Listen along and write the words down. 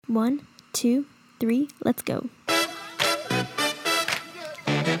1, 2, 3, let's go.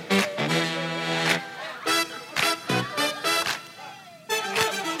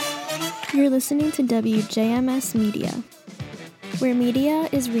 You're listening to WJMS Media, where media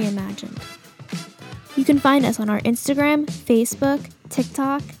is reimagined. You can find us on our Instagram, Facebook,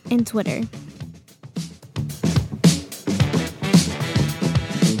 TikTok, and Twitter.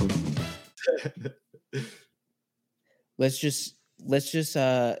 Let's just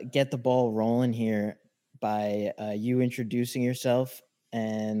get the ball rolling here by you introducing yourself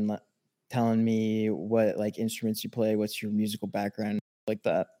and telling me what like instruments you play, what's your musical background, like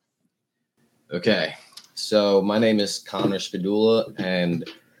that. Okay, so my name is Connor Spadula, and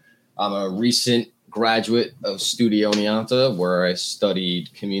I'm a recent graduate of Studio Oneonta, where I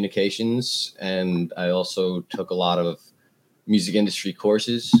studied communications, and I also took a lot of music industry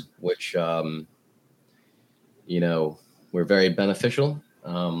courses, which were very beneficial.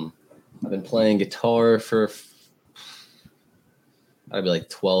 I've been playing guitar for I'd be like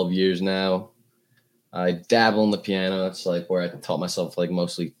 12 years now. I dabble in the piano. It's like where I taught myself like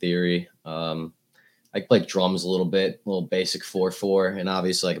mostly theory. I play drums a little bit, a little basic 4/4, and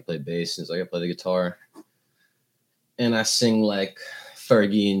obviously I can play bass, so I can play the guitar. And I sing like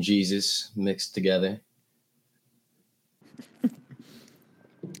Fergie and Jesus mixed together.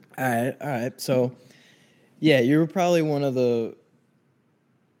 All right. So, yeah, you were probably one of the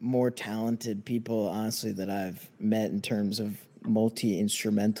more talented people, honestly, that I've met in terms of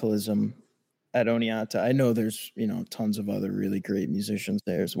multi-instrumentalism at Oneonta. I know there's, tons of other really great musicians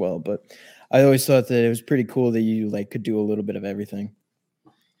there as well, but I always thought that it was pretty cool that you like could do a little bit of everything.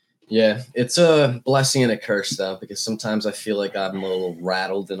 Yeah, it's a blessing and a curse though, because sometimes I feel like I'm a little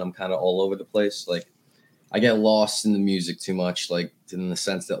rattled and I'm kind of all over the place. Like I get lost in the music too much, like in the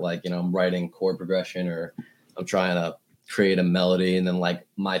sense that like, I'm writing chord progression or I'm trying to create a melody. And then like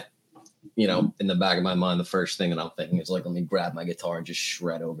my, in the back of my mind, the first thing that I'm thinking is like, let me grab my guitar and just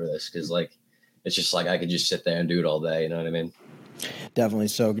shred over this. Cause like, it's just like, I could just sit there and do it all day. You know what I mean? Definitely.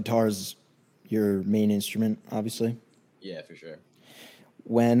 So guitar is your main instrument, obviously. Yeah, for sure.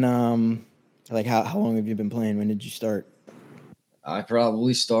 When, like how long have you been playing? When did you start? I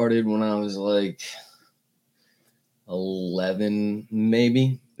probably started when I was like 11,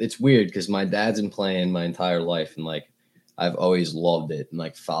 maybe. It's weird because my dad's been playing my entire life, and like I've always loved it and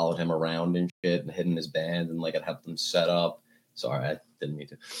like followed him around and shit and hidden his band and like I'd help them set up. Sorry, I didn't mean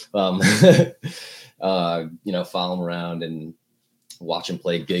to. Follow him around and watch him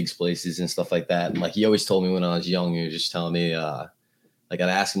play gigs, places and stuff like that. And like he always told me when I was young, he was just telling me like I'd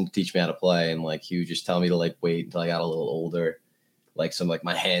ask him to teach me how to play, and like he would just tell me to like wait until I got a little older. Like some like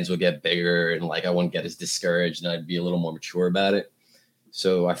my hands would get bigger and like I wouldn't get as discouraged and I'd be a little more mature about it.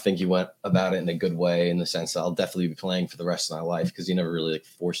 So I think he went about it in a good way in the sense that I'll definitely be playing for the rest of my life because he never really like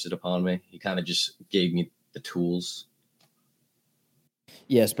forced it upon me. He kind of just gave me the tools.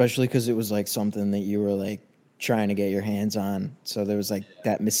 Yeah, especially because it was like something that you were like trying to get your hands on. So there was like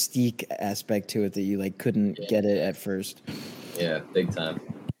that mystique aspect to it that you like couldn't get it at first. Yeah, big time.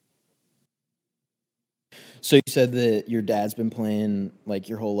 So you said that your dad's been playing like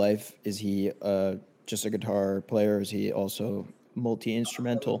your whole life. Is he just a guitar player, or is he also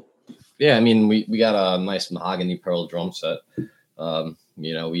multi-instrumental? Yeah, I mean, we got a nice mahogany pearl drum set.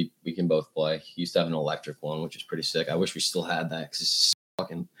 We can both play. He used to have an electric one, which is pretty sick. I wish we still had that because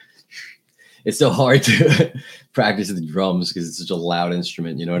it's so hard to practice the drums because it's such a loud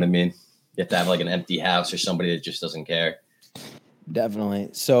instrument. You know what I mean? You have to have like an empty house or somebody that just doesn't care. Definitely.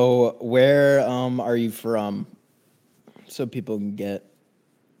 So where are you from? So people can get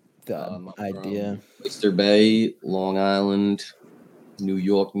the idea. Oyster Bay, Long Island, New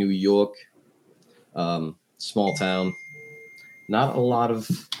York. Small town. Not a lot of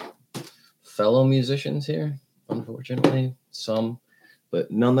fellow musicians here, unfortunately. Some,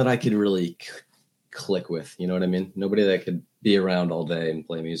 but none that I could really click with. You know what I mean? Nobody that could be around all day and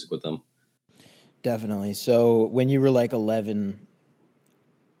play music with them. Definitely. So when you were like 11,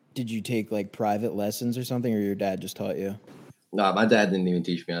 did you take like private lessons or something, or your dad just taught you? No, my dad didn't even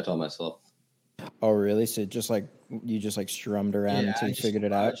teach me. I taught myself. Oh, really? So just like you just like strummed around until you figured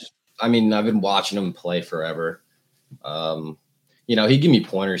it out? I've been watching him play forever. He'd give me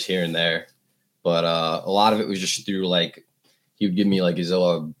pointers here and there, but a lot of it was just through like he would give me like his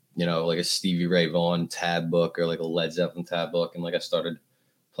like a Stevie Ray Vaughan tab book or like a Led Zeppelin tab book, and like I started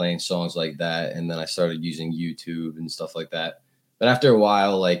playing songs like that, and then I started using YouTube and stuff like that. But after a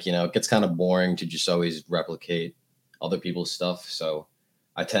while, like it gets kind of boring to just always replicate other people's stuff, so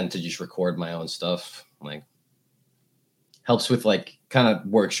I tend to just record my own stuff. Like helps with like kind of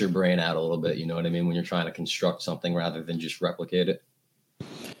works your brain out a little bit. You know what I mean? When you're trying to construct something rather than just replicate it.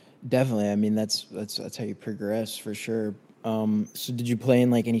 Definitely. I mean, that's how you progress for sure. So did you play in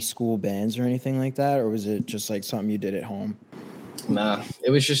like any school bands or anything like that, or was it just like something you did at home? Nah,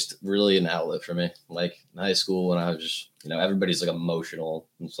 it was just really an outlet for me. Like in high school, when I was just, everybody's like emotional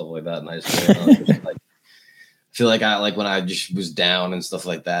and stuff like that in high school. And I was just like, I feel like I like when I just was down and stuff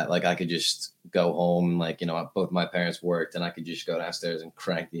like that. Like I could just go home, like both my parents worked, and I could just go downstairs and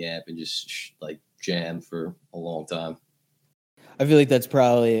crank the amp and just like jam for a long time. I feel like that's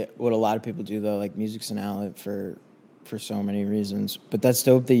probably what a lot of people do though. Like music's an outlet for so many reasons. But that's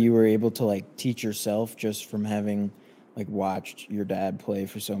dope that you were able to like teach yourself just from having like watched your dad play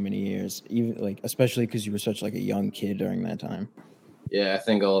for so many years. Even like especially because you were such like a young kid during that time. Yeah, I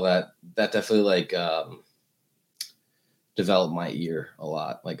think all that definitely like developed my ear a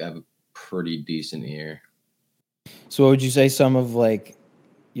lot. Like I have a pretty decent ear. So what would you say some of like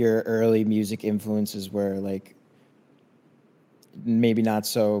your early music influences were, like maybe not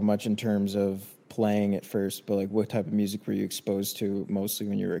so much in terms of playing at first, but like what type of music were you exposed to mostly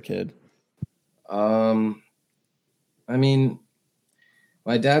when you were a kid? Um, I mean,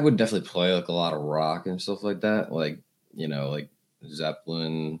 my dad would definitely play like a lot of rock and stuff like that, like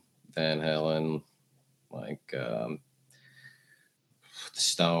Zeppelin, Van Halen, like the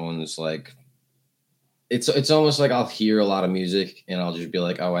Stones. Like it's almost like I'll hear a lot of music and I'll just be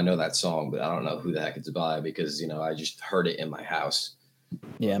like, oh, I know that song, but I don't know who the heck it's by because I just heard it in my house.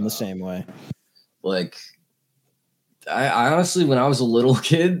 Yeah, I'm the same way. Like I honestly, when I was a little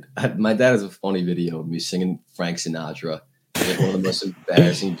kid, my dad has a funny video of me singing Frank Sinatra. It's like one of the most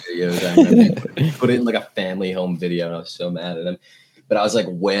embarrassing videos I remember. He put it in like a family home video, and I was so mad at him. But I was like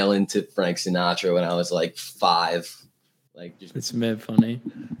wailing to Frank Sinatra when I was like 5. Like, just It's mad funny.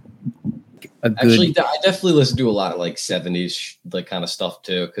 actually, I definitely listen to a lot of like 70s like kind of stuff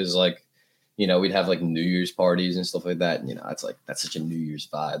too, because like we'd have like New Year's parties and stuff like that. And, it's like that's such a New Year's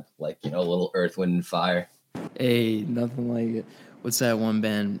vibe, like a little Earth, Wind, and Fire. Hey, nothing like it. What's that one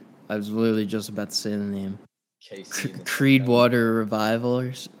band? I was literally just about to say the name. Casey and the Creedwater Revival,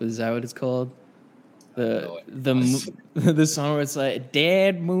 or is that what it's called? The song where it's like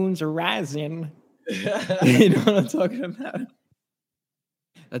 "Dead Moons Are Rising." You know what I'm talking about?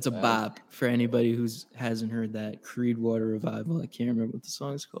 That's a bop for anybody who hasn't heard that. Creedwater Revival. I can't remember what the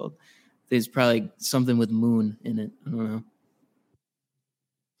song is called. There's probably something with moon in it. I don't know.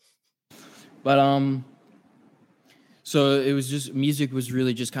 But so it was just music was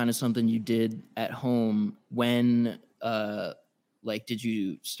really just kind of something you did at home. When like did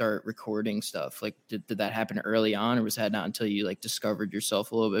you start recording stuff? Like did that happen early on, or was that not until you like discovered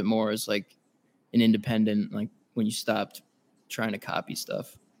yourself a little bit more as like an independent, like when you stopped trying to copy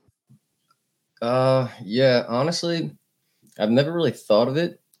stuff? Yeah, honestly, I've never really thought of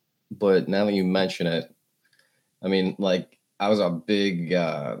it, but now that you mention it, I mean, like I was a big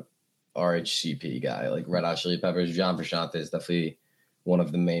RHCP guy, like Red Hot Chili Peppers. John Frusciante is definitely one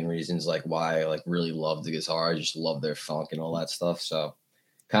of the main reasons like why I like really love the guitar. I just love their funk and all that stuff. So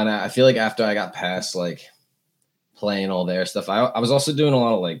kind of I feel like after I got past like playing all their stuff, I was also doing a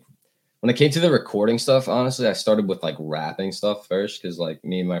lot of like when it came to the recording stuff, honestly, I started with like rapping stuff first because like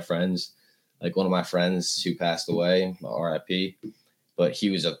me and my friends, like one of my friends who passed away, RIP, but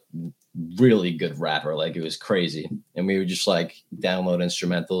he was a really good rapper. Like it was crazy. And we would just like download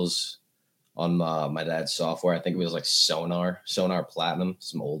instrumentals on my dad's software. I think it was like Sonar Platinum,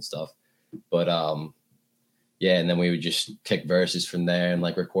 some old stuff. But yeah, and then we would just pick verses from there and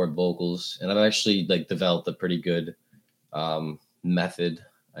like record vocals. And I've actually like developed a pretty good method,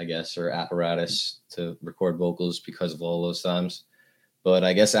 I guess, or apparatus to record vocals because of all those times. But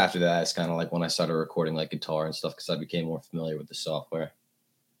I guess after that, it's kind of like when I started recording like guitar and stuff because I became more familiar with the software.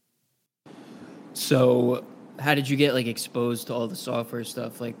 So how did you get like exposed to all the software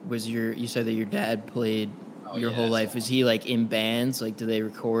stuff? Like you said that your dad played your whole life. Was he like in bands? Like do they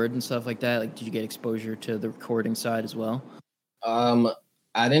record and stuff like that? Like did you get exposure to the recording side as well?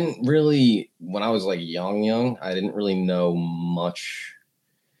 I didn't really when I was like young, I didn't really know much.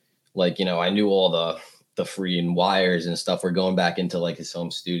 Like, I knew all the free and wires and stuff were going back into like his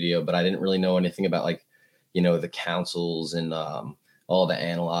home studio, but I didn't really know anything about like, the consoles and all the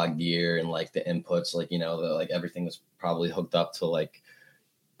analog gear and like the inputs, like, like everything was probably hooked up to like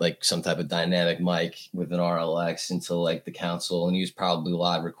some type of dynamic mic with an RLX into like the console, and he was probably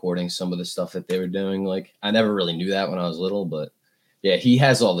live recording some of the stuff that they were doing. Like I never really knew that when I was little, but yeah, he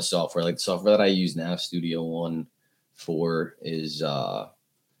has all the software. Like the software that I use now, Studio One 4 is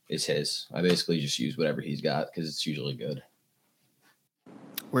his. I basically just use whatever he's got because it's usually good.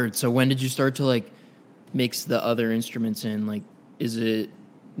 Word. So when did you start to like mix the other instruments in? Like, is it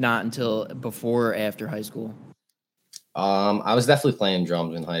not until before or after high school? I was definitely playing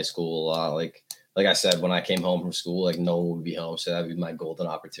drums in high school a lot. Like I said, when I came home from school, like no one would be home, so that'd be my golden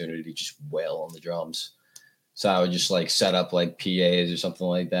opportunity to just wail on the drums. So I would just like set up like PAs or something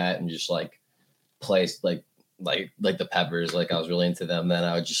like that, and just like play like the Peppers. Like I was really into them. Then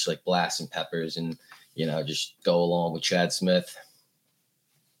I would just like blast some Peppers and just go along with Chad Smith.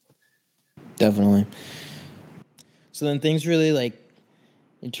 Definitely. So then things really like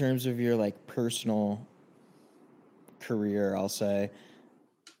in terms of your like personal career, I'll say,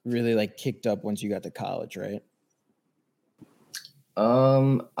 really like kicked up once you got to college, right?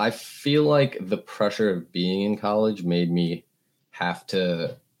 I feel like the pressure of being in college made me have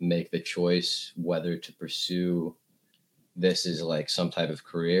to make the choice whether to pursue this as like some type of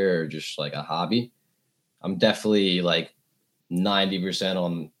career or just like a hobby. I'm definitely like 90%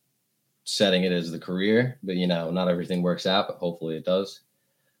 on setting it as the career, but not everything works out, but hopefully it does.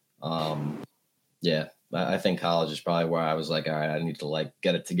 Yeah, I think college is probably where I was like, all right, I need to like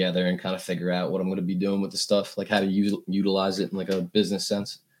get it together and kind of figure out what I'm going to be doing with the stuff, like how to utilize it in like a business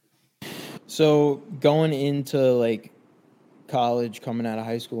sense. So going into like college, coming out of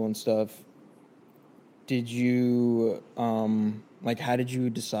high school and stuff, did you like how did you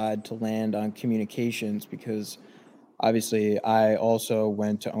decide to land on communications? Because obviously I also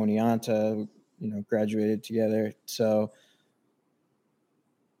went to Oneonta, graduated together. So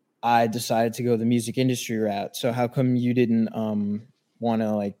I decided to go the music industry route. So how come you didn't want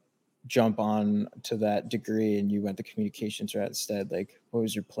to like jump on to that degree and you went the communications route instead? Like what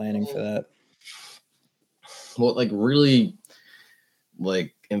was your planning for that? What like really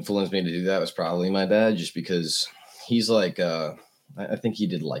like influenced me to do that was probably my dad, just because he's like I think he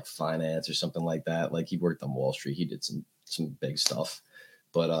did like finance or something like that. Like he worked on Wall Street. He did some big stuff.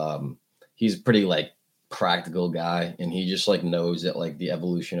 But he's a pretty like practical guy, and he just like knows that like the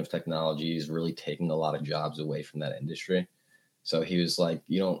evolution of technology is really taking a lot of jobs away from that industry. So he was like,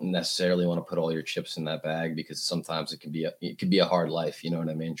 you don't necessarily want to put all your chips in that bag, because sometimes it could be a hard life, you know what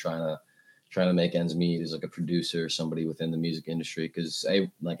I mean? Trying to make ends meet as like a producer or somebody within the music industry, because a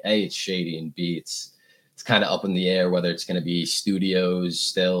it's shady, and b it's kind of up in the air whether it's going to be studios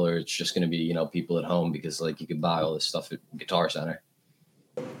still or it's just going to be people at home, because like you could buy all this stuff at Guitar Center.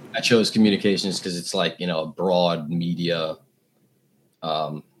 I chose communications because it's like a broad media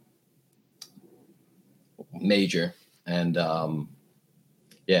major, and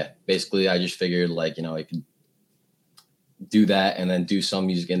yeah, basically I just figured like I could do that and then do some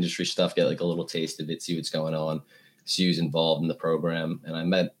music industry stuff, get like a little taste of it, see what's going on, see who's involved in the program. And I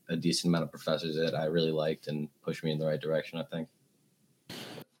met a decent amount of professors that I really liked and pushed me in the right direction, I think.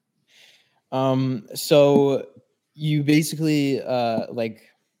 So you basically like,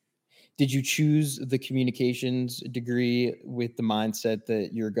 did you choose the communications degree with the mindset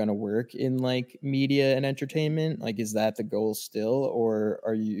that you're going to work in like media and entertainment? Like, is that the goal still, or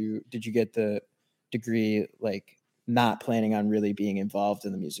did you get the degree like not planning on really being involved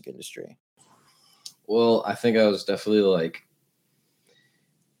in the music industry? Well, I think I was definitely like,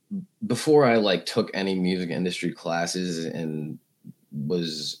 before I like took any music industry classes and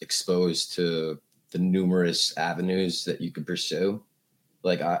was exposed to the numerous avenues that you could pursue,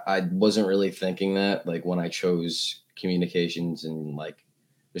 like I wasn't really thinking that, like when I chose communications and like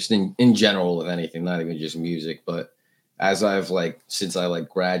just in general of anything, not even just music, but as I've like since I like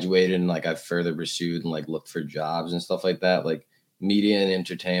graduated and like I've further pursued and like looked for jobs and stuff like that, like media and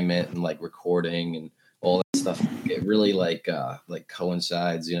entertainment and like recording and all that stuff, it really like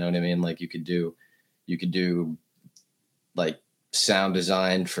coincides, you know what I mean? Like you could do like sound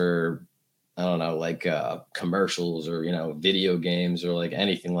design for, I don't know, like commercials or video games or like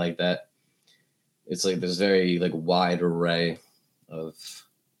anything like that. It's like this very like wide array of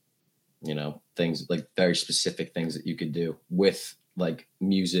things, like very specific things that you could do with like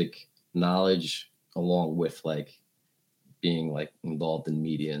music knowledge, along with like being like involved in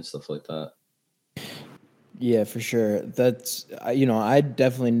media and stuff like that. Yeah, for sure. That's I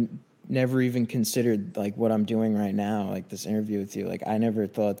definitely never even considered like what I'm doing right now, like this interview with you. Like I never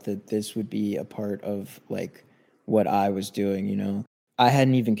thought that this would be a part of like what I was doing. I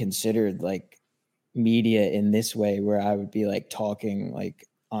hadn't even considered like media in this way where I would be like talking like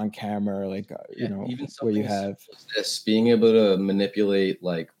on camera, like Even where you something as have simple as this, being able to manipulate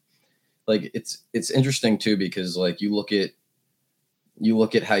like it's interesting too, because like you look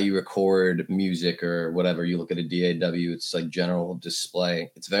at how you record music or whatever, you look at a DAW, it's like general display.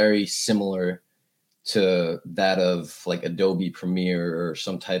 It's very similar to that of like Adobe Premiere or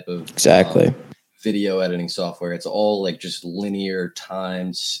some type of exactly. video editing software. It's all like just linear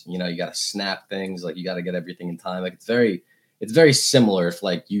times. You got to snap things, like you got to get everything in time. Like it's very similar if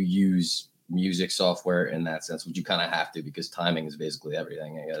like you use music software in that sense, which you kind of have to because timing is basically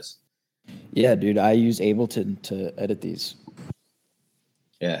everything, I guess. Yeah, dude, I use Ableton to edit these.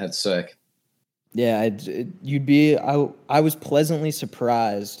 Yeah, that's sick. Yeah, I was pleasantly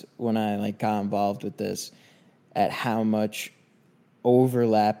surprised when I like got involved with this at how much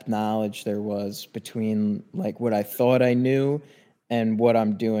overlap knowledge there was between like what I thought I knew and what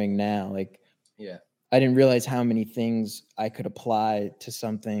I'm doing now. Like, Yeah. I didn't realize how many things I could apply to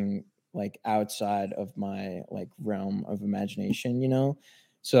something like outside of my like realm of imagination, you know?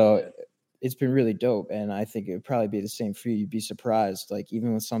 So Yeah. it's been really dope. And I think it would probably be the same for you. You'd be surprised, like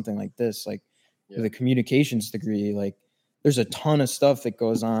even with something like this, like with a communications degree, like there's a ton of stuff that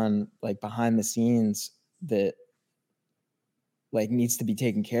goes on like behind the scenes that like needs to be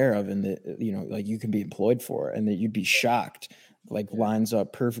taken care of and that, you know, like you can be employed for and that you'd be shocked, like lines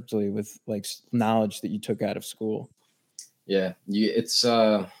up perfectly with like knowledge that you took out of school. Yeah. It's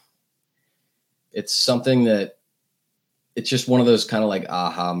something that it's just one of those kind of like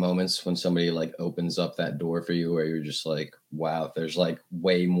aha moments when somebody like opens up that door for you where you're just like, wow, there's like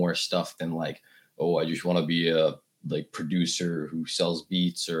way more stuff than like, oh, I just want to be a like producer who sells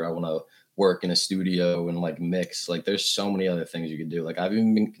beats, or I want to work in a studio and like mix. Like there's so many other things you could do. Like I've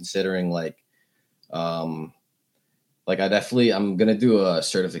even been considering um I'm gonna do a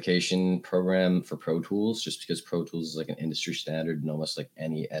certification program for Pro Tools just because Pro Tools is like an industry standard in almost like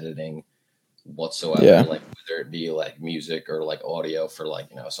any editing whatsoever. Yeah. Like whether it be like music or like audio for like,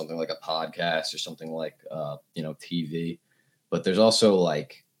 you know, something like a podcast or something like you know, TV. But there's also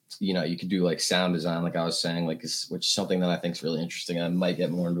like, you know, you could do like sound design, like I was saying, like which is something that I think is really interesting. I might get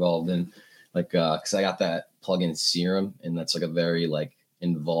more involved in, like because I got that plugin Serum, and that's like a very like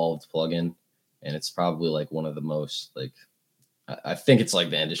involved plugin, and it's probably like one of the most like I think it's like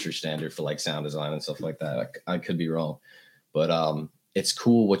the industry standard for like sound design and stuff like that. I could be wrong, but it's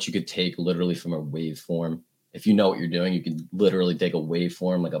cool what you could take literally from a waveform. If you know what you're doing, you could literally take a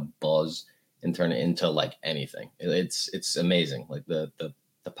waveform like a buzz and turn it into like anything. It's amazing, like the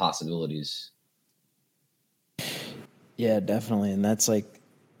possibilities. Yeah, definitely. And that's like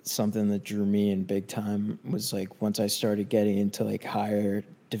something that drew me in big time was like once I started getting into like higher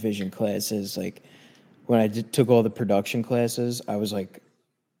division classes, like when I took all the production classes, I was like,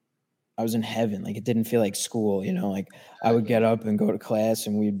 I was in heaven. Like it didn't feel like school, you know, like I would get up and go to class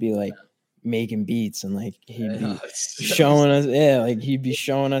and we'd be like making beats and like he'd be showing us, like he'd be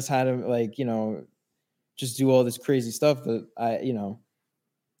showing us how to like, you know, just do all this crazy stuff that I, you know,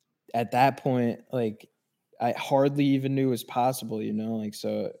 at that point, like I hardly even knew was possible, you know, like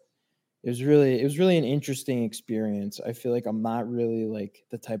so it was really an interesting experience. I feel like I'm not really like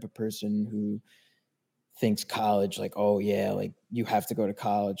the type of person who thinks college like, oh yeah, like you have to go to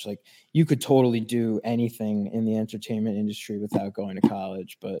college. Like you could totally do anything in the entertainment industry without going to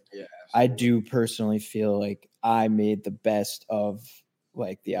college. But Yeah, I do personally feel like I made the best of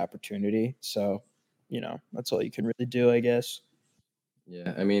like the opportunity. So, you know, that's all you can really do, I guess.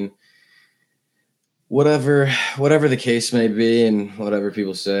 Yeah, I mean, whatever the case may be and whatever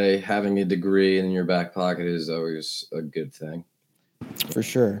people say, having a degree in your back pocket is always a good thing. For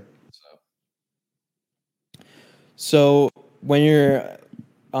sure. So when you're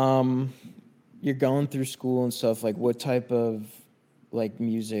going through school and stuff, like what type of like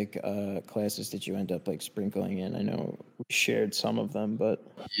music classes did you end up like sprinkling in? I know we shared some of them, but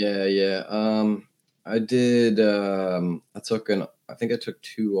Yeah. I did. I think I took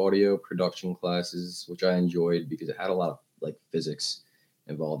 2 audio production classes, which I enjoyed because it had a lot of like physics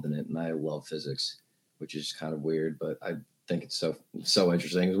involved in it, and I love physics, which is kind of weird, but I think it's so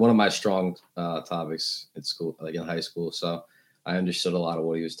interesting. It's one of my strong topics at school, like in high school. So I understood a lot of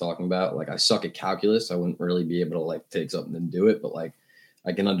what he was talking about. Like I suck at calculus. I wouldn't really be able to like take something and do it, but like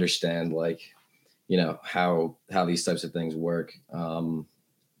I can understand like, you know, how these types of things work.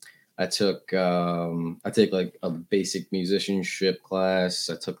 I take like a basic musicianship class.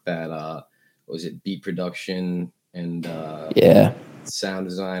 I took that what was it, beat production and sound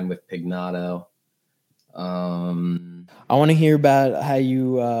design with Pignato. I want to hear about how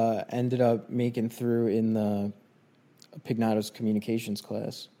you ended up making through in the Pignato's communications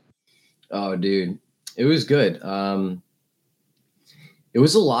class. Oh, dude, it was good. It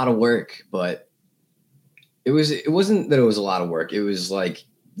was a lot of work, but it wasn't that it was a lot of work. It was like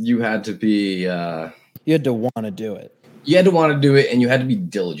you had to be you had to want to do it. You had to want to do it, and you had to be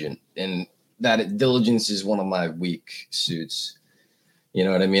diligent. And that diligence is one of my weak suits. You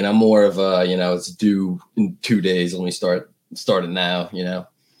know what I mean? I'm more of a, you know, it's due in 2 days. Let me start it now, you know.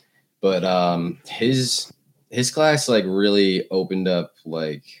 But his class like really opened up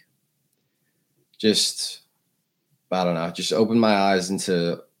like just I don't know, just opened my eyes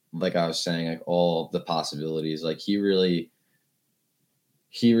into like I was saying, like all the possibilities. Like he really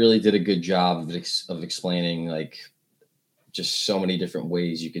did a good job of explaining like just so many different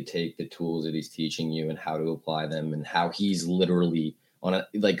ways you could take the tools that he's teaching you and how to apply them, and how he's literally on a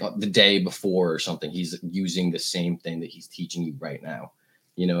like the day before or something, he's using the same thing that he's teaching you right now.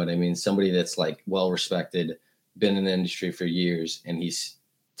 You know what I mean? Somebody that's like well respected, been in the industry for years, and he's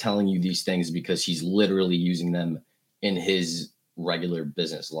telling you these things because he's literally using them in his regular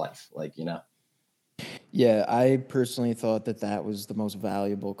business life. Like, you know? Yeah, I personally thought that was the most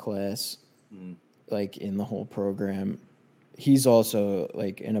valuable class, like in the whole program. He's also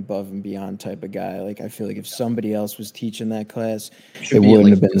like an above and beyond type of guy. Like I feel like if somebody else was teaching that class, it wouldn't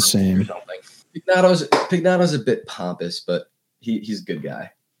have been the same. Pignato's a bit pompous, but he's a good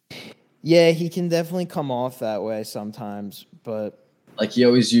guy. Yeah, he can definitely come off that way sometimes, but like he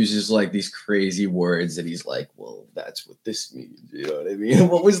always uses like these crazy words that he's like, well, that's what this means. You know what I mean?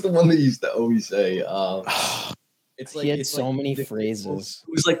 What was the one that he used to always say? It's like he had it's so like many individual. phrases.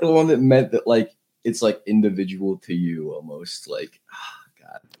 It was like the one that meant that like it's like individual to you almost. Like,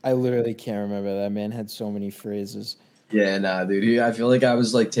 God. I literally can't remember. That man had so many phrases. Yeah, nah, dude. I feel like I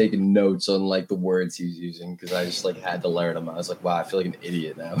was like taking notes on like the words he's using because I just like had to learn them. I was like, wow, I feel like an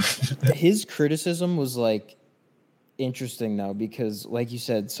idiot now. His criticism was like interesting though, because like you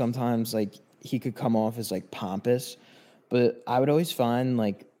said, sometimes like he could come off as like pompous, but I would always find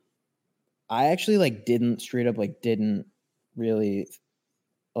like I actually like didn't really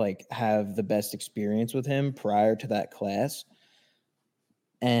like have the best experience with him prior to that class.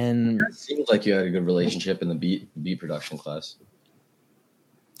 And It seems like you had a good relationship in the beat production class.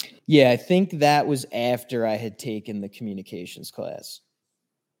 Yeah, I think that was after I had taken the communications class.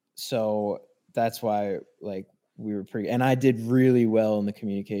 So that's why like we were and I did really well in the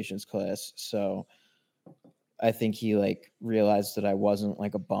communications class. So I think he like realized that I wasn't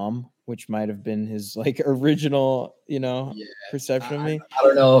like a bum, which might have been his like original, perception of me. I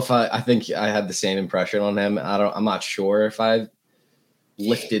don't know if I think I had the same impression on him. I'm not sure if I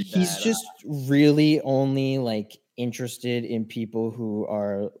lifted He's that, just really only like interested in people who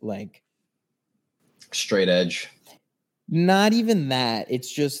are like straight edge. Not even that.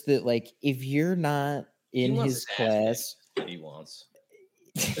 It's just that like if you're not in his class, what he wants.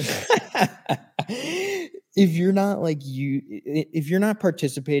 if you're not like if you're not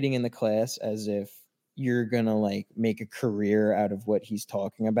participating in the class as if you're gonna like make a career out of what he's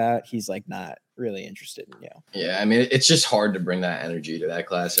talking about, he's like not really interested in you. Yeah, I mean it's just hard to bring that energy to that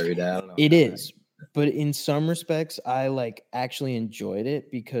class every day. I don't know. It is. But in some respects, I like actually enjoyed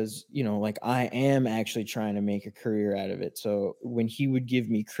it because, like I am actually trying to make a career out of it. So when he would give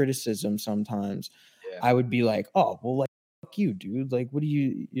me criticism sometimes, I would be like, oh, well, like, fuck you, dude. Like, what do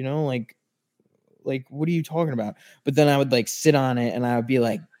you, like, what are you talking about? But then I would like sit on it and I would be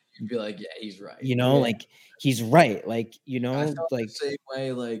like, you'd be like, yeah, he's right. Like he's right. Like, I felt like the same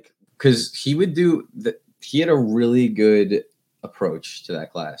way, like, because he would do that. He had a really good approach to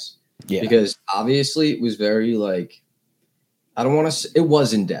that class. Yeah. Because obviously it was very like, I don't want to, it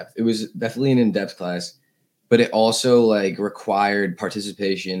was in depth. It was definitely an in-depth class, but it also like required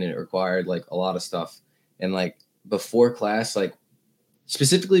participation and it required like a lot of stuff. And like before class, like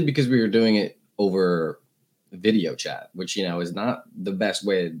specifically because we were doing it over video chat, which, is not the best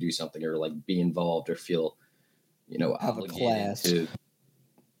way to do something or like be involved or feel, have a class.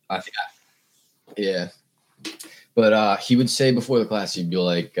 Yeah. But he would say before the class, he'd be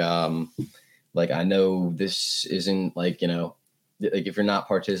like, I know this isn't like, like if you're not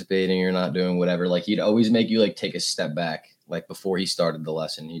participating, you're not doing whatever, like he'd always make you like take a step back, like before he started the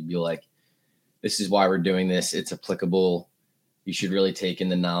lesson, he'd be like, this is why we're doing this. It's applicable. You should really take in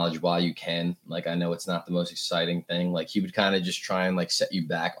the knowledge while you can. Like, I know it's not the most exciting thing. Like he would kind of just try and like set you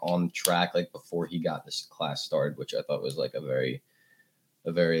back on track, like before he got this class started, which I thought was like a very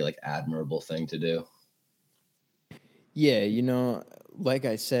like admirable thing to do. Yeah, like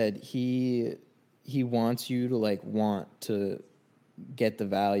I said, he wants you to like want to get the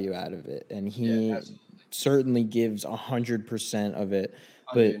value out of it, and he certainly gives 100% of it,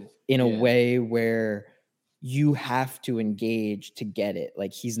 but in a way where you have to engage to get it.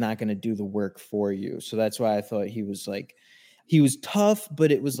 Like he's not going to do the work for you. So that's why I thought he was tough,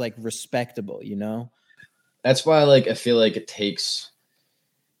 but it was like respectable, That's why like I feel like it takes,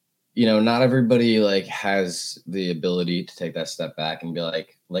 not everybody like has the ability to take that step back and be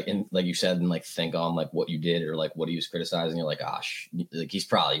like you said, and like think on like what you did or like what he was criticizing. You're like, gosh, like he's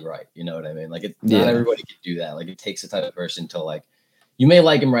probably right. You know what I mean? Like not everybody can do that. Like it takes a type of person to like, you may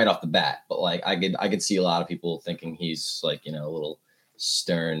like him right off the bat, but like I could see a lot of people thinking he's like, a little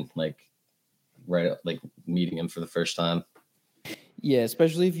stern, like right, like meeting him for the first time. Yeah,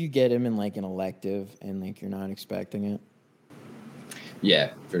 especially if you get him in like an elective and like you're not expecting it.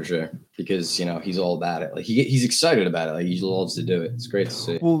 Yeah, for sure. Because he's all about it. Like he's excited about it. Like he loves to do it. It's great to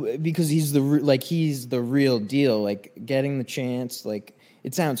see. Well, because he's he's the real deal. Like getting the chance, like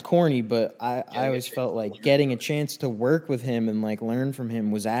it sounds corny, but I always felt like getting a chance to work with him and like learn from him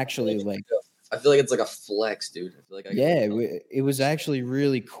was actually like I feel like it's like a flex, dude. I feel like it was actually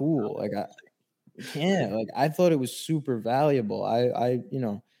really cool. Like I thought it was super valuable.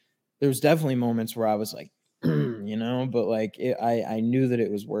 There was definitely moments where I was like, but like I knew that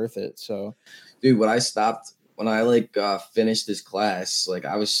it was worth it. So, dude, when I finished this class, like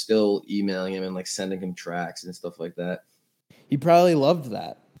I was still emailing him and like sending him tracks and stuff like that. He probably loved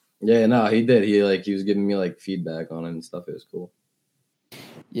that. Yeah, no, he did. He was giving me like feedback on it and stuff. It was cool.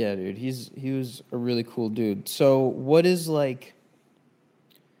 Yeah, dude, he was a really cool dude. So, what's like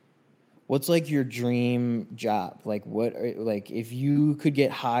your dream job? Like like if you could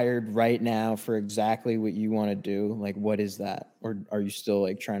get hired right now for exactly what you want to do, like what is that? Or are you still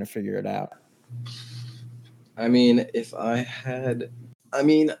like trying to figure it out? I mean,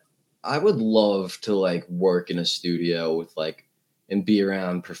 I would love to like work in a studio with like and be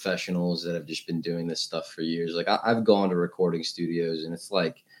around professionals that have just been doing this stuff for years. Like I've gone to recording studios and it's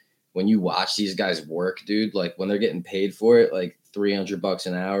like when you watch these guys work, dude, like when they're getting paid for it, like $300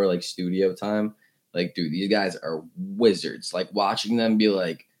 an hour, like studio time, like, dude, these guys are wizards. Like watching them be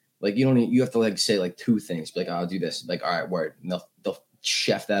like you have to like say like two things, be like, oh, I'll do this. Like, all right, word. And they'll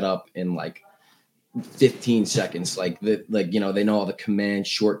chef that up in like 15 seconds. Like they know all the command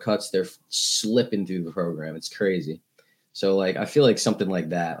shortcuts. They're slipping through the program. It's crazy. So like, I feel like something like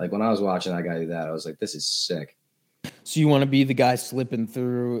that. Like when I was watching that guy do that, I was like, this is sick. So you want to be the guy slipping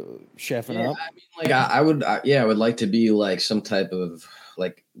through, chefing up? I mean, like I would like to be like some type of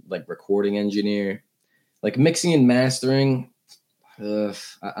like recording engineer, like mixing and mastering.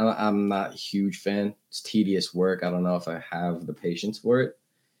 I'm not a huge fan. It's tedious work. I don't know if I have the patience for it.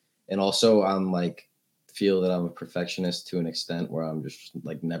 And also I'm like feel that I'm a perfectionist to an extent where I'm just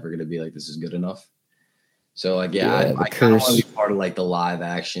like never gonna be like this is good enough. So like I kind of want to be part of like the live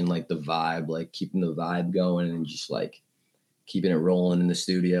action, like the vibe, like keeping the vibe going and just like keeping it rolling in the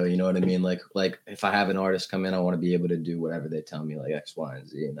studio. You know what I mean? Like if I have an artist come in, I want to be able to do whatever they tell me, like X, Y, and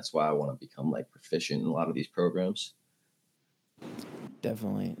Z. And that's why I want to become like proficient in a lot of these programs.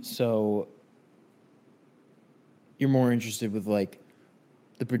 Definitely. So you're more interested with like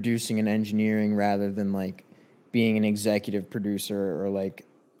the producing and engineering rather than like being an executive producer or like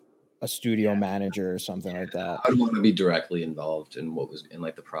a studio manager or something like that. I would want to be directly involved in what was in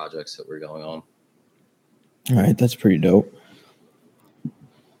like the projects that were going on. All right, that's pretty dope.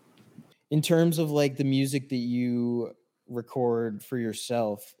 In terms of like the music that you record for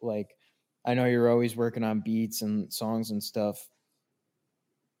yourself, like I know you're always working on beats and songs and stuff.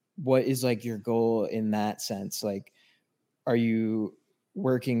 What is like your goal in that sense? Like, are you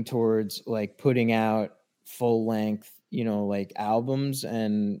working towards like putting out full length, like albums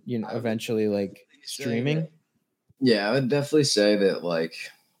and, eventually like streaming? Yeah, I would definitely say that like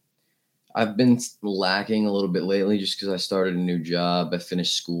I've been lacking a little bit lately just because I started a new job. I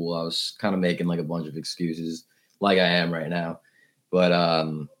finished school. I was kind of making like a bunch of excuses like I am right now. But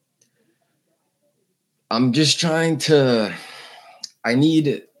I'm just trying to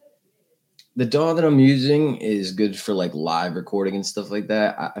the DAW that I'm using is good for like live recording and stuff like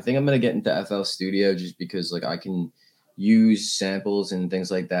that. I think I'm gonna get into FL Studio just because like I can use samples and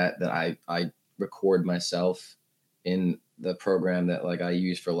things like that I record myself in the program that like I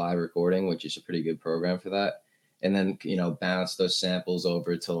use for live recording, which is a pretty good program for that. And then bounce those samples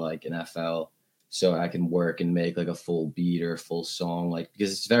over to like an FL so I can work and make like a full beat or a full song, like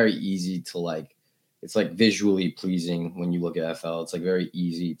because it's very easy to like it's like visually pleasing when you look at FL. It's like very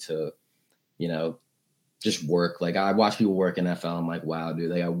easy to just work. Like I watch people work in FL. I'm like, wow, dude,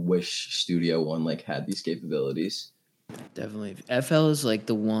 like I wish Studio One like had these capabilities. Definitely. FL is like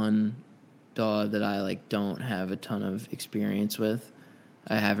the one DAW that I like don't have a ton of experience with.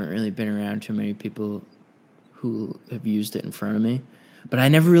 I haven't really been around too many people who have used it in front of me. But I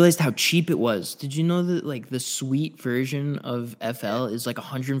never realized how cheap it was. Did you know that like the suite version of FL is like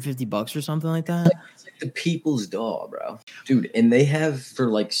 $150 or something like that? It's like the people's DAW, bro. Dude, and they have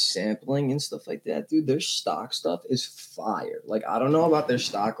for like sampling and stuff like that, dude, their stock stuff is fire. Like I don't know about their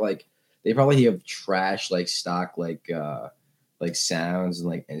stock, like they probably have trash like stock like sounds and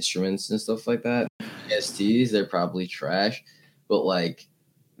like instruments and stuff like that. STs, they're probably trash, but like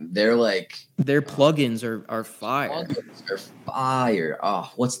their plugins are fire. Plugins are fire.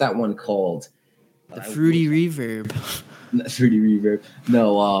 Oh, what's that one called? The Fruity Reverb. Fruity Reverb.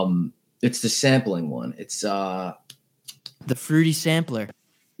 No, it's the sampling one. It's The fruity sampler.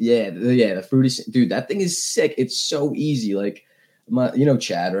 Yeah, the fruity dude. That thing is sick. It's so easy. Like,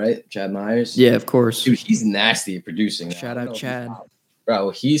 Chad, right? Chad Myers. Yeah, of course. Dude, he's nasty at producing. Now. Shout out Chad.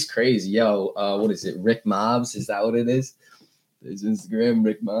 Bro, he's crazy. Yo, what is it? Rick Mobs? Is that what it is? His Instagram,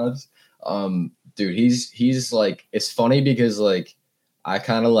 Rick Mobs. Dude, he's like, it's funny because like I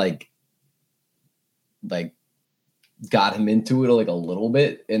kind of like got him into it like a little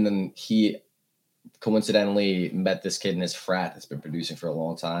bit, and then he coincidentally met this kid in his frat that's been producing for a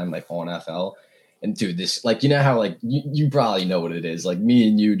long time, like on FL. And dude, this, like, you know how like you probably know what it is. Like me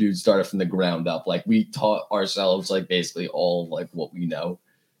and you, dude, started from the ground up. Like we taught ourselves like basically all like what we know.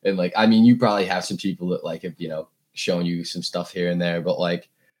 And like, I mean, you probably have some people that like have, shown you some stuff here and there, but like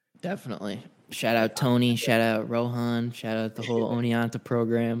definitely. Shout out Tony, shout out Rohan, shout out the whole Oneonta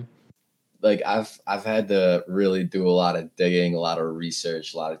program. Like I've had to really do a lot of digging, a lot of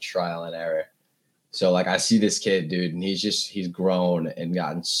research, a lot of trial and error. So like I see this kid, dude, and he's grown and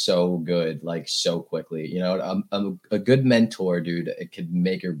gotten so good, like so quickly. A good mentor, dude, it could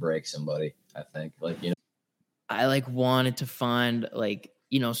make or break somebody. I think, I like wanted to find like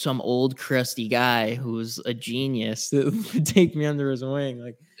some old crusty guy who's a genius that would take me under his wing.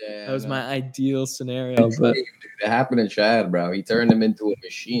 Like that was my ideal scenario. But dude, it happened to Chad, bro. He turned him into a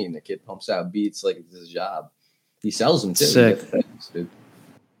machine. The kid pumps out beats like it's his job. He sells them too. Sick. Dude.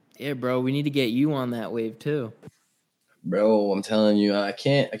 Yeah, bro, we need to get you on that wave too. Bro, I'm telling you, I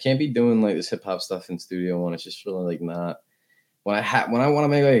can't be doing like this hip hop stuff in Studio One. It's just really like not when I want to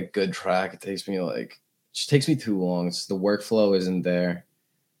make like a good track, it takes me too long. It's the workflow isn't there.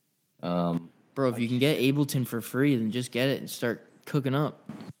 Bro, if you can get Ableton for free, then just get it and start cooking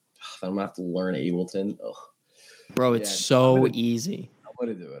up. I'm gonna have to learn Ableton. Ugh. Bro, it's so easy. I'm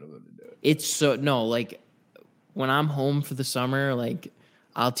gonna do it. It's so like when I'm home for the summer, like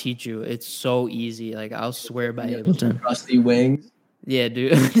I'll teach you. It's so easy. Like I'll swear by Ableton. Crusty wings. Yeah,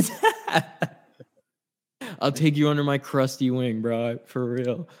 dude. I'll take you under my crusty wing, bro. For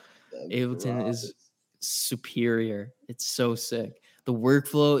real. Ableton is superior. It's so sick. The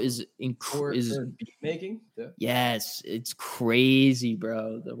workflow is beat making. Yeah. Yes, it's crazy,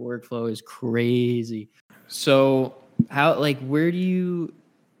 bro. The workflow is crazy. So how what would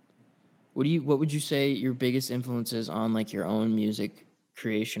you say your biggest influences on like your own music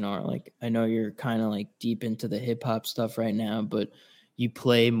creation are? Like I know you're kind of like deep into the hip hop stuff right now, but you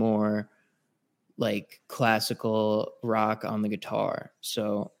play more like classical rock on the guitar.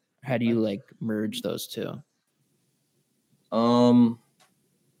 So how do you like merge those two?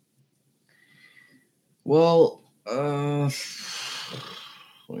 Well, let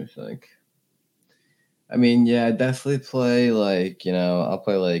me think. I mean, yeah, I definitely play like, I'll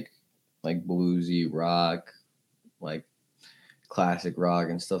play like bluesy rock, like classic rock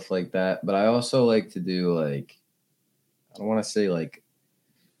and stuff like that. But I also like to do like, I don't want to say like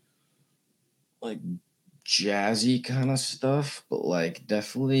jazzy kind of stuff, but like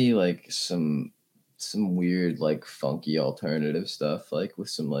definitely like some weird like funky alternative stuff, like with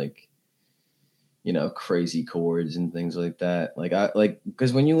some like crazy chords and things like that.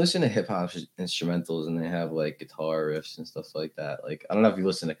 Because when you listen to hip hop instrumentals and they have like guitar riffs and stuff like that, like I don't know if you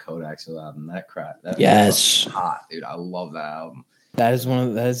listen to Kodak's album, that yes, hot, dude. I love that album. That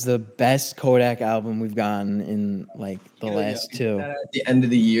is the best Kodak album we've gotten in like the last two. At the end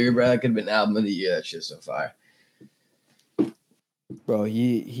of the year, bro, that could have been album of the year. That shit's so fire. Bro,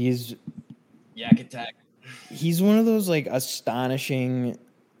 he's Yak Attack. He's one of those like astonishing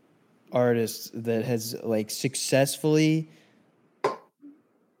artists that has like successfully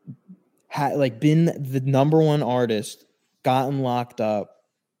been the number one artist, gotten locked up,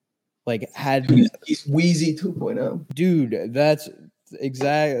 like had he's Wheezy 2.0. Dude, that's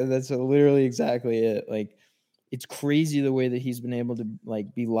literally exactly it. Like it's crazy the way that he's been able to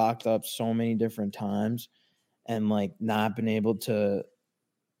like be locked up so many different times and like not been able to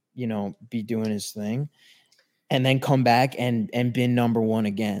be doing his thing. And then come back and been number one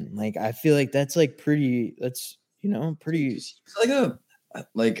again. Like I feel like that's like pretty. It's pretty.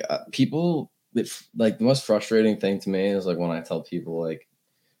 Like people. Like the most frustrating thing to me is like when I tell people like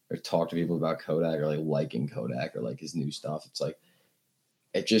or talk to people about Kodak or like liking Kodak or like his new stuff. It's like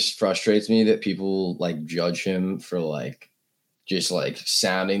it just frustrates me that people like judge him for like just like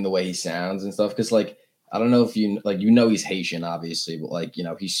sounding the way he sounds and stuff. Because like I don't know if he's Haitian, obviously, but like,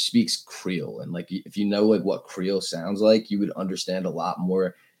 he speaks Creole. And like, if you know like what Creole sounds like, you would understand a lot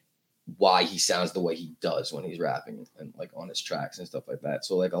more why he sounds the way he does when he's rapping and like on his tracks and stuff like that.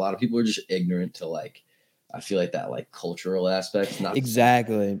 So like a lot of people are just ignorant to like, I feel like that like cultural aspect. Not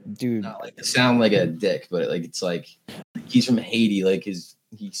exactly, dude. Not like to sound like a dick, but like, it's like he's from Haiti. Like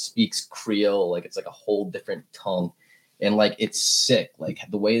he speaks Creole. Like it's like a whole different tongue. and like it's sick. Like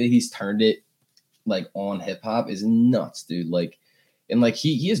the way that he's turned it like on hip hop is nuts, dude. Like, and like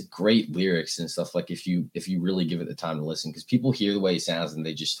he has great lyrics and stuff. Like if you really give it the time to listen, because people hear the way he sounds and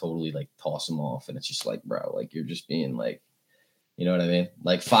they just totally like toss him off, and it's just like, bro, like you're just being like, you know what I mean?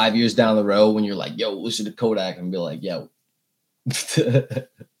 Like 5 years down the road when you're like, yo, listen to Kodak, and be like, yo.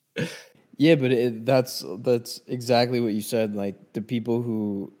 Yeah, but that's exactly what you said. Like the people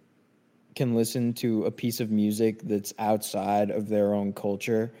who can listen to a piece of music that's outside of their own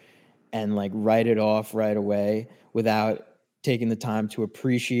culture and like write it off right away without taking the time to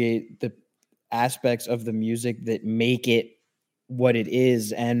appreciate the aspects of the music that make it what it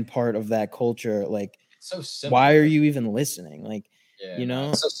is and part of that culture. Like, It's so simple. why are you even listening? Like, Yeah, you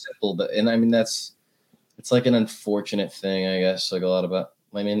know, it's so simple, but and I mean it's like an unfortunate thing, I guess. Like a lot about,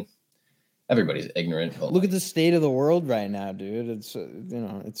 I mean, everybody's ignorant. But look at the state of the world right now, dude. It's you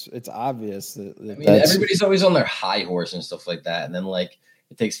know, it's obvious that I mean, everybody's always on their high horse and stuff like that, and then like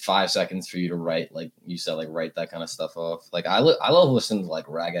it takes 5 seconds for you to write, like you said, like write that kind of stuff off. Like I love listening to like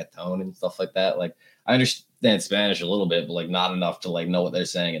reggaeton and stuff like that. Like I understand Spanish a little bit, but like not enough to like know what they're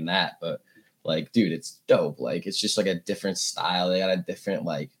saying in that. But like, dude, it's dope. Like it's just like a different style. They got a different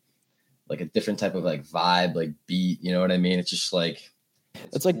like a different type of like vibe, like beat. You know what I mean? It's just like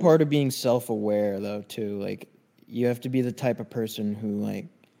it's like part of being self-aware though too. Like you have to be the type of person who like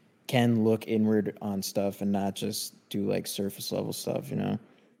can look inward on stuff and not just do like surface level stuff, you know?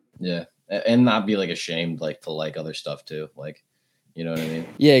 Yeah. And not be like ashamed like to like other stuff too. Like, you know what I mean?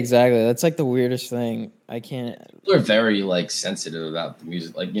 Yeah, exactly. That's like the weirdest thing. I can't. People are very like sensitive about the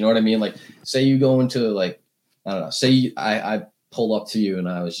music. Like, you know what I mean? Like say you go into like, I don't know, say I pull up to you and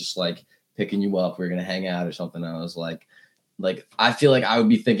I was just like picking you up, we are gonna hang out or something. I was like I feel like I would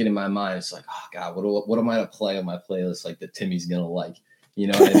be thinking in my mind, it's like, oh God, what am I to play on my playlist like that Timmy's gonna like? You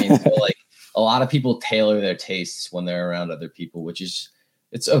know what I mean? So like a lot of people tailor their tastes when they're around other people, which is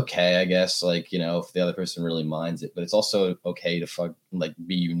it's okay, I guess. Like, you know, if the other person really minds it, but it's also okay to like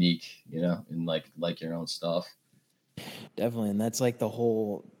be unique, you know, and like your own stuff. Definitely, and that's like the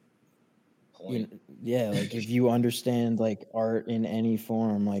whole Point. yeah, like if you understand like art in any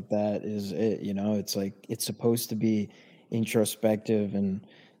form, like that is it, you know, it's like it's supposed to be introspective and,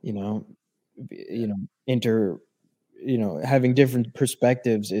 you know, having different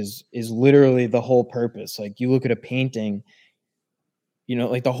perspectives is literally the whole purpose. Like you look at a painting, you know,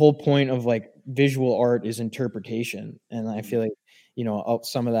 like the whole point of like visual art is interpretation. And I feel like, you know,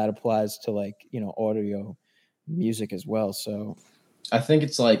 some of that applies to like, you know, audio music as well. So I think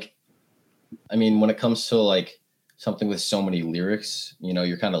it's like, I mean, when it comes to like something with so many lyrics, you know,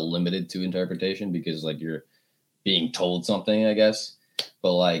 you're kind of limited to interpretation because like you're being told something, I guess.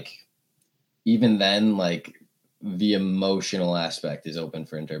 But like, even then, like the emotional aspect is open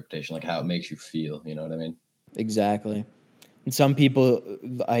for interpretation, like how it makes you feel. You know what I mean? exactly. And some people,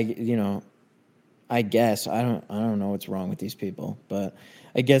 I guess I don't know what's wrong with these people, but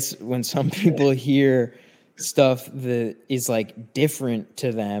I guess when some people hear stuff that is like different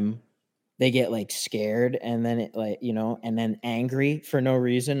to them, they get like scared and then it like, you know, and then angry for no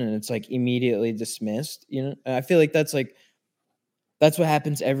reason, and it's like immediately dismissed. You know, I feel like that's what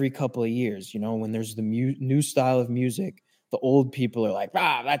happens every couple of years. You know, when there's the new style of music, the old people are like,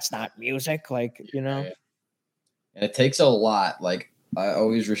 that's not music. Like, you know. Yeah. And it takes a lot. Like I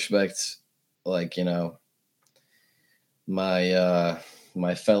always respect, like, you know, my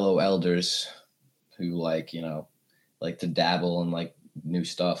fellow elders who like, you know, like to dabble in like new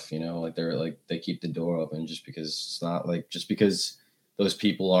stuff, you know, like they're like they keep the door open just because it's not like just because those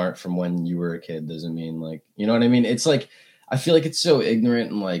people aren't from when you were a kid doesn't mean like, you know what I mean? It's like I feel like it's so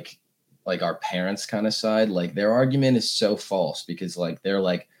ignorant and like our parents kind of side, like their argument is so false because like they're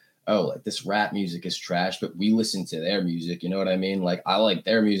like, oh, like this rap music is trash, but we listen to their music. You know what I mean? Like I like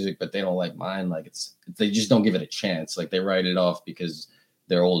their music, but they don't like mine. Like they just don't give it a chance. Like they write it off because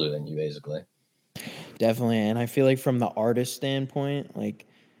they're older than you, basically. Definitely. And I feel like from the artist standpoint, like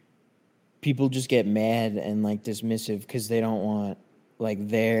people just get mad and like dismissive because they don't want like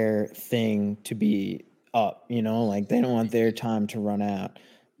their thing to be up, you know, like they don't want their time to run out.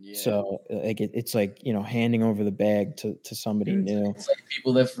 Yeah. So like it's like, you know, handing over the bag to somebody new. It's like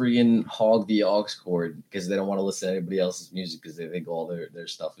people that freaking hog the aux cord because they don't want to listen to anybody else's music because they think all their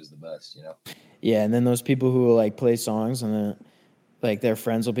stuff is the best, you know? Yeah, and then those people who will like play songs and then like their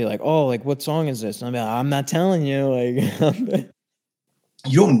friends will be like, "Oh, like what song is this?" And I'll be like, "I'm not telling you." Like,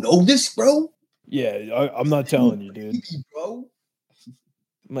 you don't know this, bro? Yeah, I'm not telling you, dude. Bro.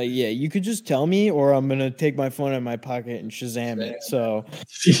 I'm like, yeah, you could just tell me, or I'm gonna take my phone out of my pocket and Shazam it. So,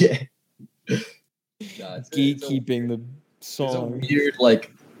 yeah, God, gatekeeping the song. It's a weird,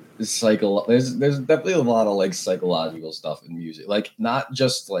 like, there's definitely a lot of like psychological stuff in music, like not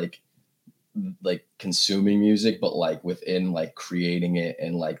just like consuming music, but like within like creating it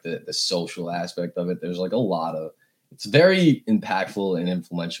and like the social aspect of it. There's like a lot of, it's very impactful and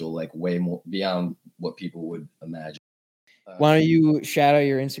influential, like way more beyond what people would imagine. Why don't you shout out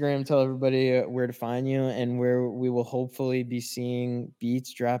your Instagram, tell everybody where to find you and where we will hopefully be seeing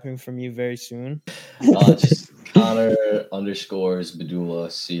beats dropping from you very soon. Just Connor _Badula, CONOR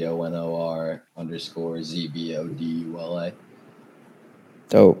 _ZBODULA.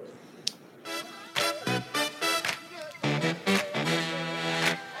 Dope.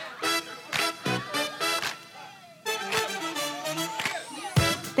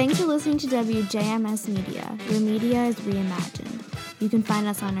 Thanks for listening to WJMS Media, where media is reimagined. You can find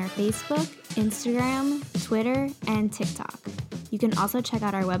us on our Facebook, Instagram, Twitter, and TikTok. You can also check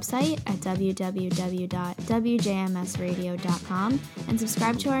out our website at www.wjmsradio.com and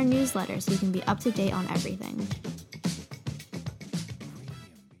subscribe to our newsletter so you can be up to date on everything.